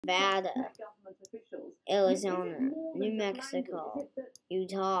Nevada, Arizona, New Mexico,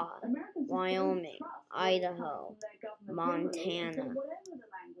 Utah, Wyoming, Idaho, Montana,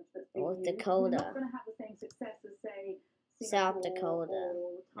 North Dakota, South Dakota,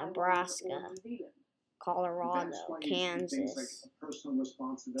 Nebraska, Colorado, Kansas,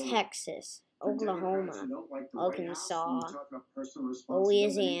 Texas, Oklahoma, Arkansas,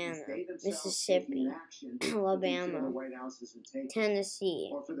 Louisiana, Mississippi, Alabama,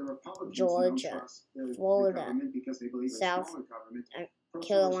 Tennessee, Georgia, Florida, South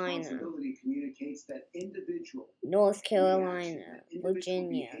Carolina, North Carolina,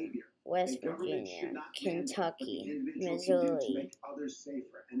 Virginia, West Virginia, Kentucky, Missouri,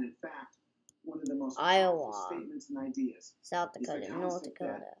 Iowa, South Dakota, North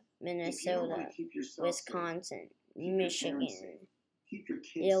Dakota, Minnesota, Wisconsin, Michigan,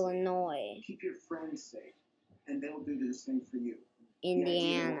 Illinois,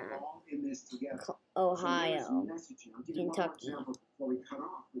 Indiana, Ohio, Kentucky,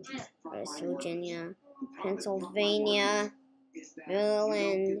 West Virginia, Pennsylvania,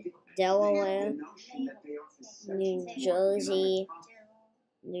 Maryland, Delaware, New Jersey,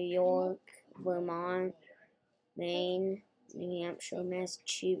 New York, Vermont, Maine, New Hampshire,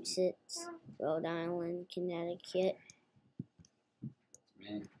 Massachusetts, Rhode Island, Connecticut.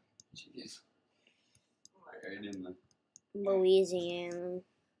 Man, jeez. Right in the Louisiana.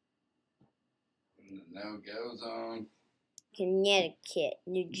 In the no-go zone. Connecticut,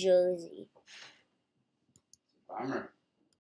 New Jersey. Bummer.